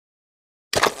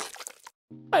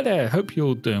Hi there, hope you're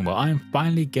all doing well. I am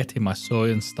finally getting my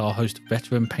Saurian Starhost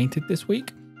Veteran painted this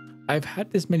week. I've had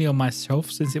this mini on my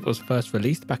shelf since it was first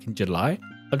released back in July.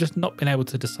 I've just not been able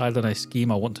to decide on a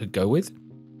scheme I want to go with,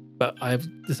 but I've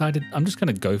decided I'm just going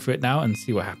to go for it now and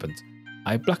see what happens.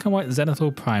 I black and white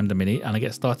Zenithal Prime the mini and I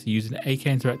get started using AK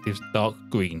Interactive's dark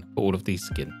green for all of these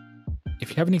skins. If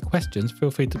you have any questions,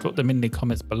 feel free to drop them in the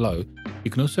comments below.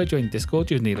 You can also join Discord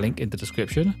using the link in the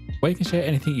description, where you can share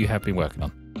anything you have been working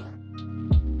on.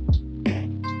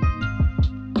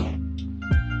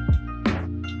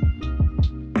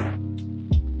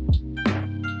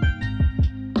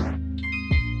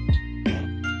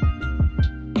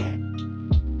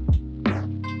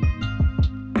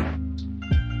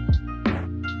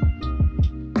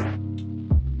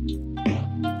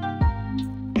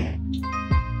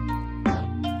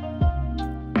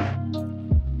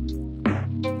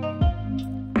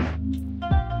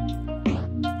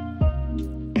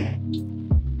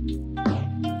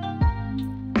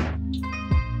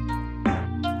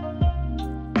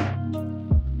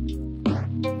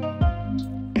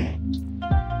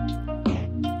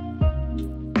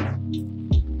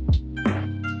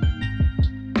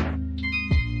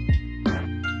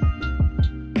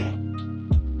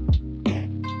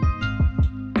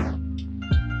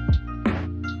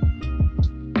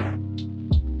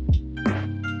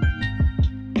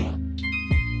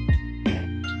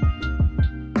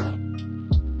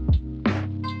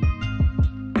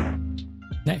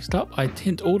 Next up, I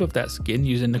tint all of that skin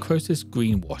using Necrosis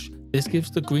green wash. This gives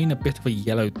the green a bit of a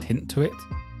yellow tint to it.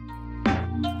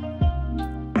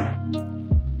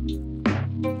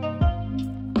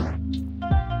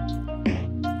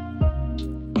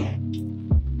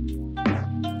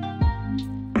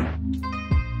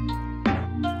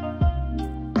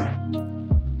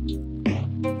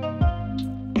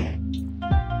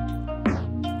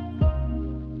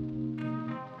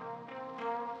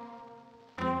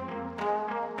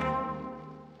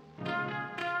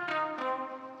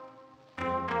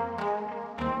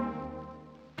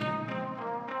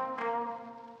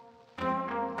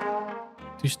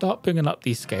 To start bringing up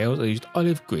these scales, I used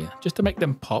olive green just to make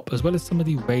them pop, as well as some of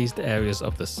the raised areas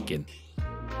of the skin.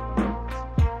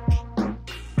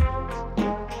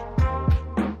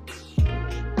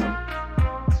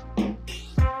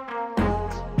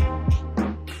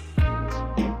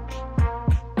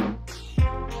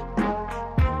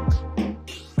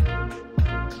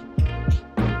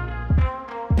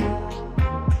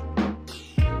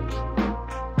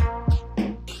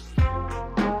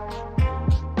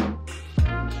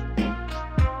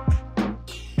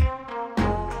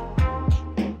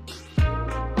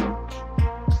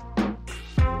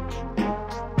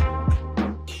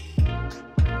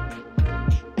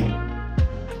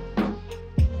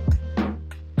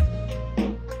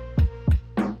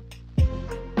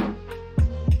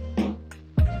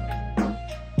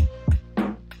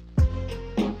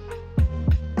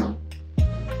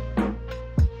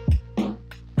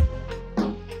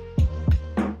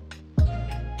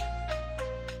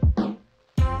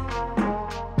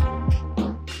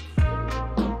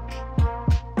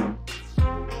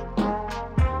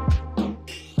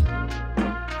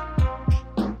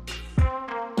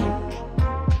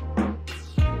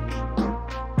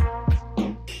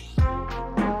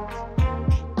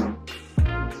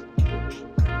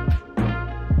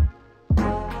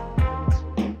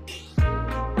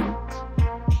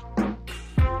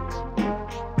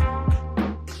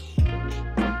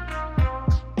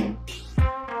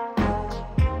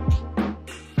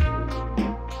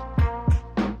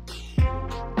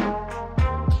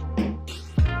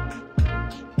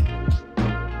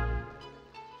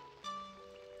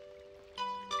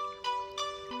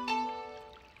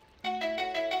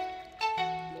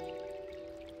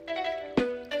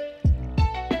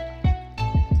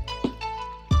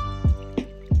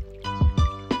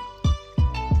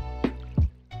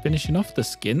 Finishing off the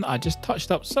skin, I just touched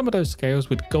up some of those scales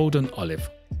with golden olive.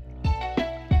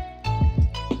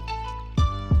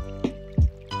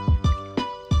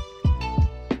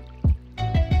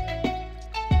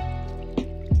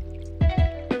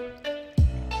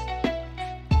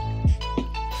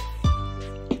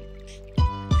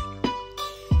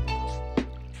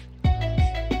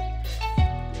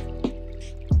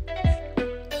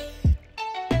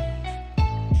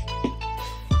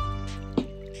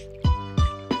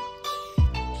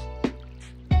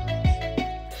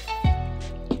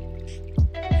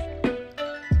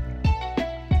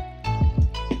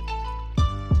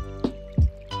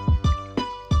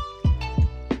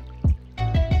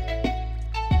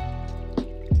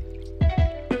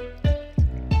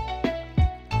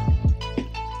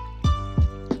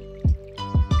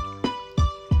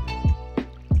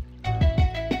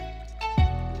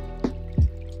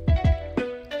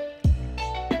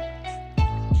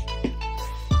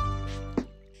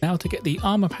 Now to get the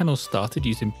armor panel started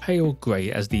using pale grey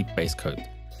as the base coat.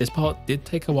 This part did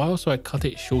take a while, so I cut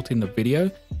it short in the video.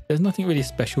 There's nothing really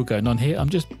special going on here. I'm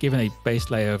just giving a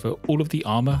base layer over all of the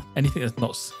armor, anything that's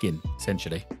not skin,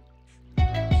 essentially.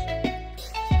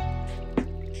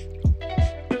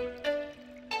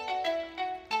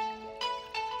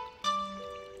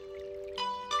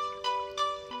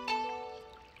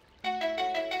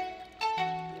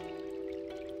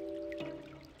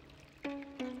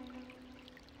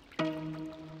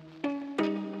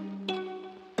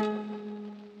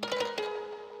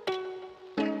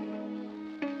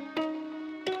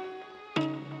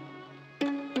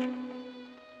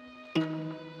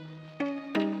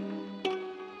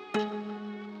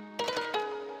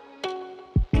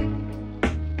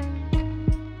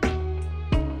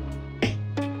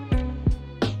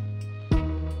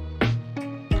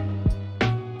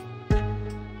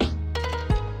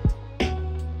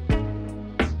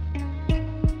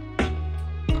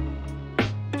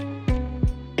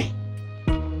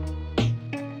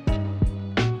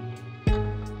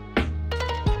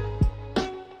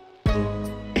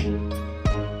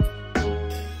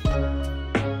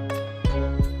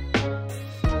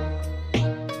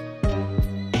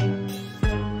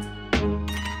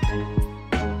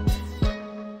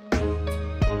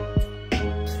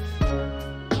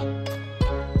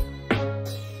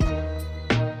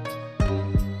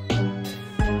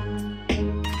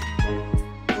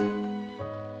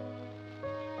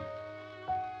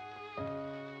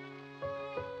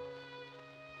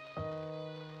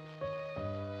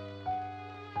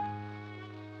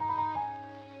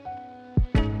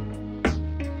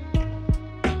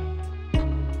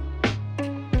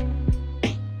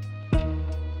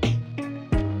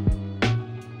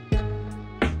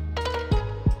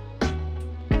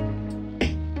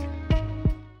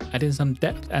 Adding some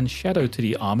depth and shadow to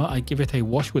the armor, I give it a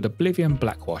wash with Oblivion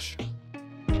Black Wash.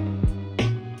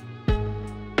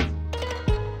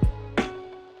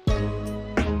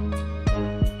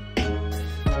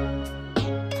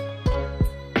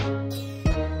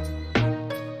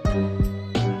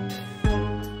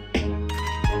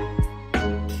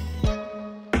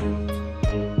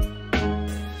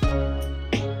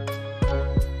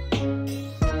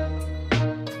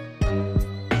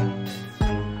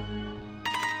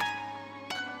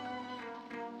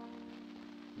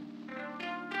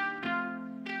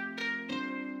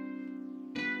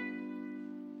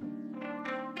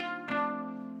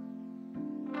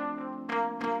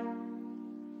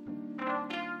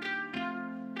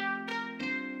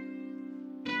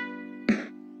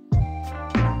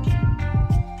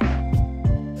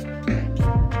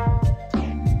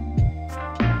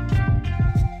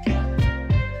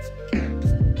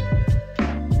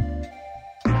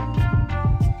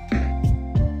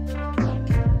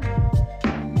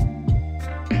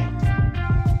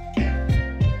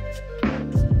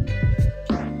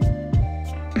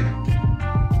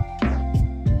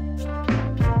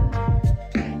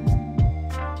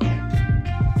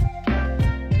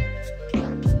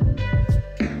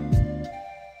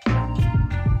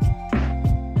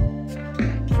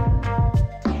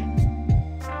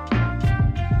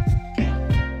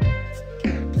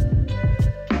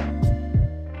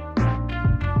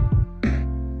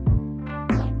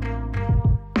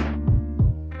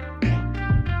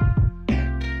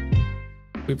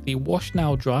 With the wash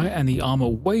now dry and the armor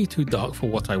way too dark for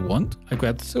what I want, I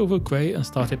grabbed silver grey and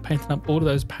started painting up all of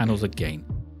those panels again,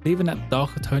 leaving that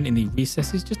darker tone in the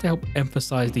recesses just to help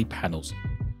emphasize the panels.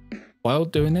 While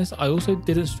doing this, I also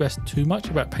didn't stress too much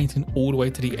about painting all the way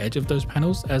to the edge of those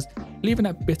panels, as leaving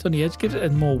that bit on the edge gives it a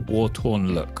more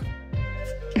war-torn look.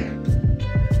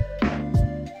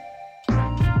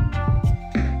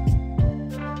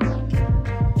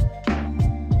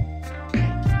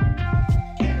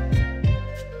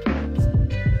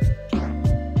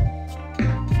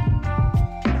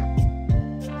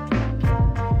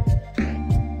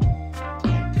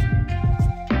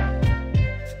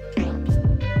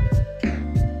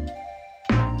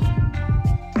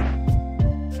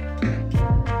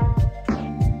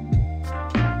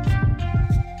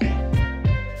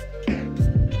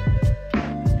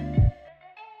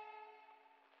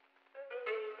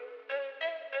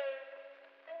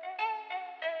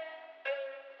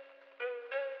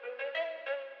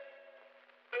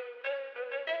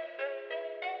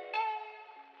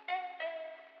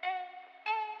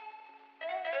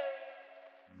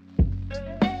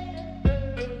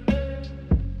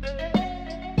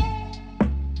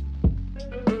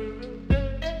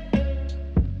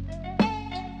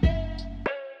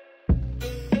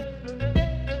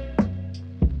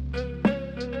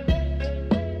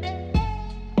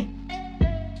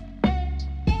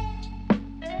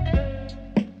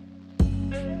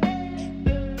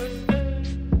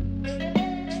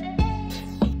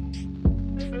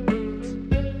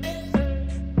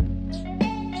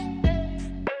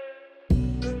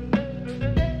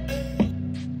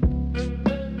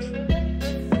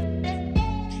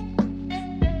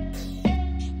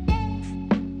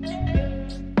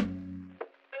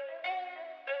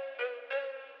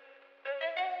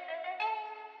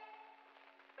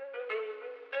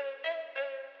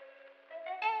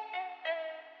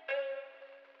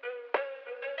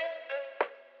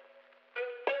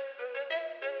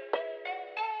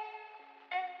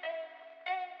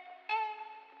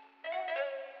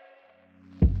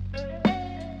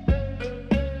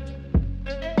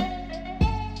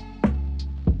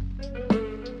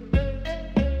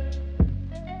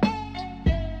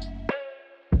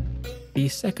 The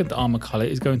second armor color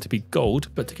is going to be gold,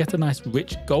 but to get a nice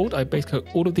rich gold, I base coat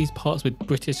all of these parts with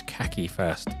British khaki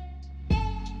first.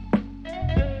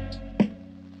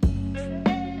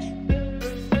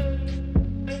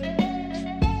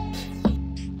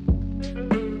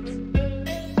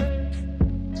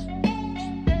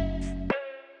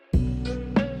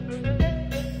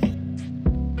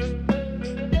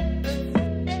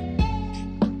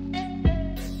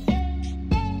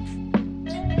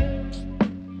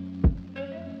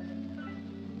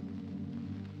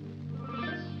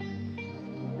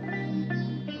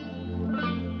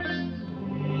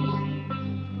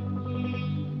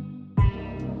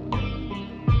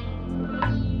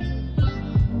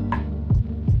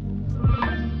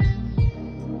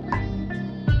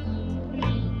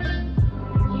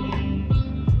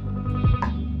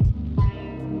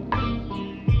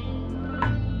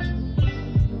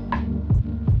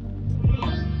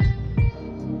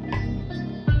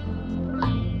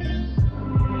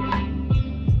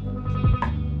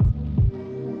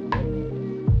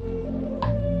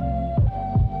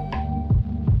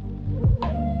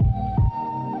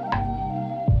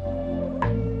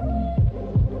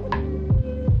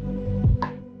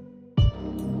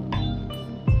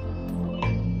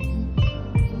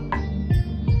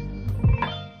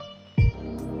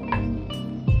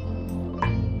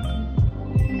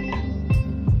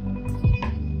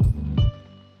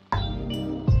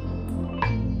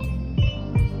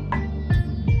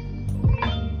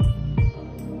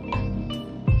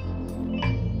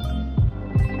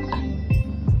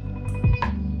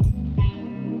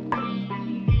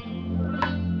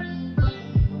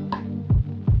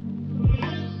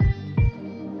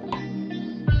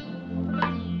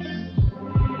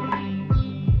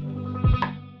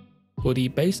 For the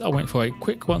base, I went for a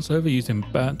quick once over using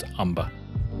burnt umber.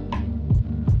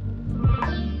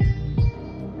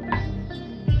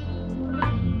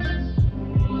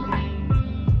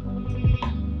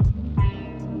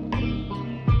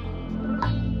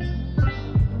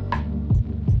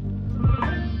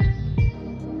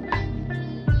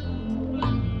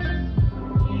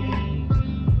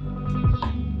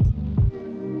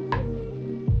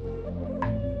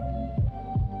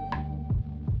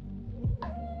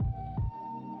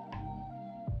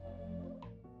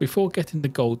 Before getting the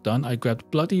gold done, I grabbed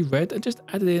bloody red and just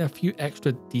added in a few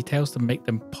extra details to make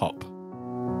them pop.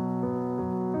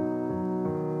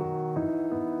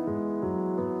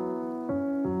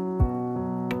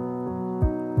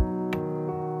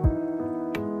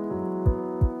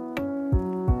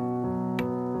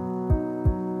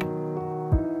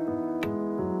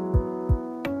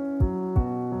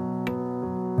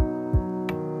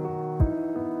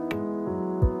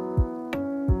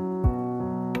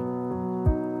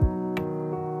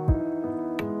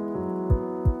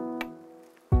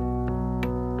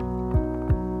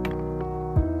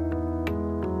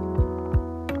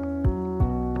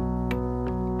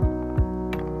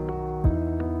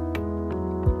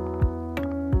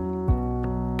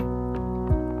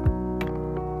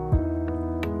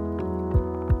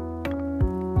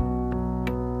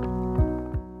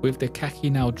 With the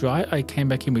khaki now dry, I came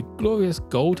back in with glorious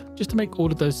gold just to make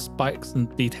all of those spikes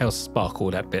and details sparkle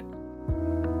that bit.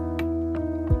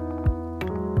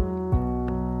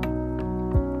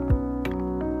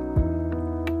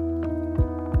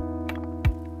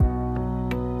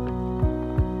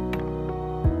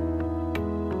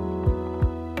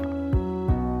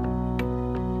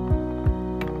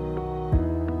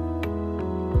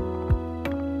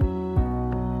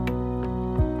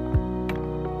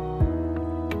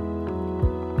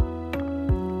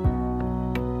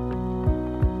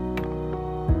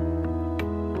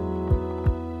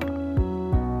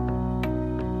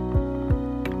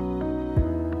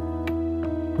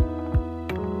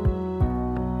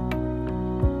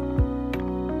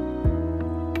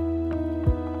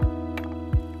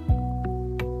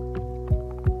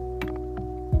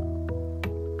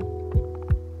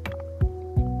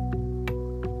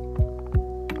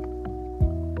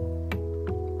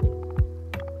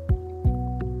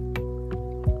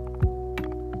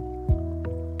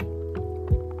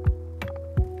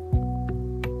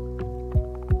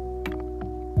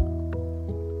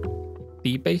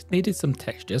 The base needed some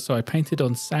texture, so I painted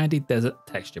on sandy desert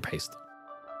texture paste.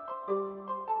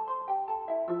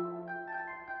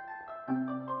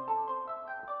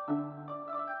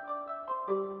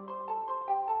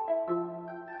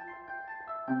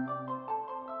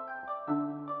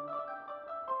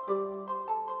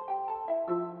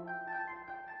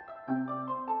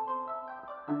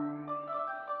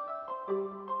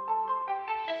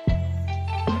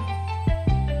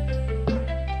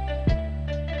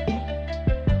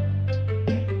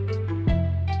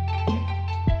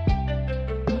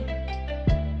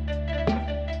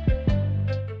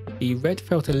 red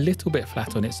felt a little bit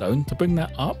flat on its own. To bring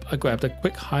that up, I grabbed a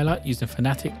quick highlight using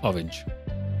Fanatic orange.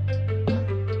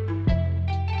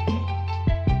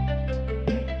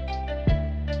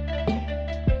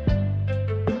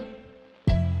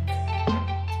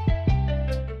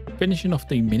 Finishing off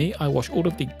the Mini, I wash all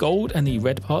of the gold and the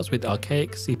red parts with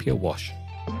Archaic Sepia wash.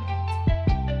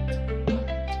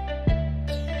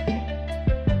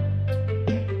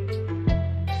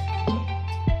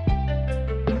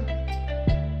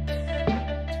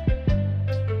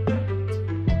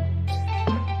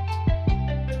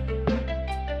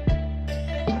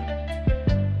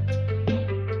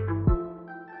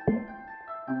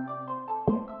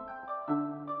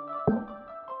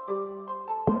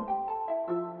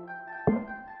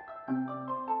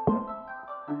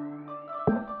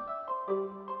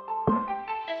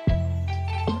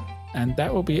 And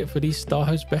that will be it for the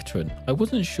Starhost Veteran. I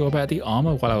wasn't sure about the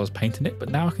armor while I was painting it, but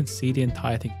now I can see the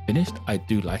entire thing finished. I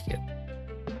do like it.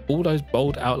 All those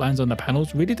bold outlines on the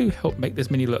panels really do help make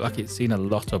this mini look like it's seen a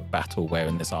lot of battle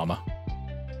wearing this armor.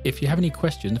 If you have any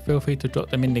questions, feel free to drop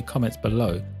them in the comments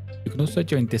below. You can also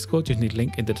join Discord using the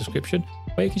link in the description,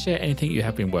 where you can share anything you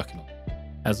have been working on.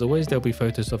 As always, there'll be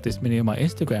photos of this mini on my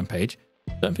Instagram page.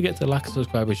 Don't forget to like and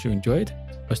subscribe if you enjoyed.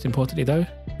 Most importantly though,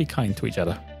 be kind to each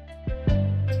other.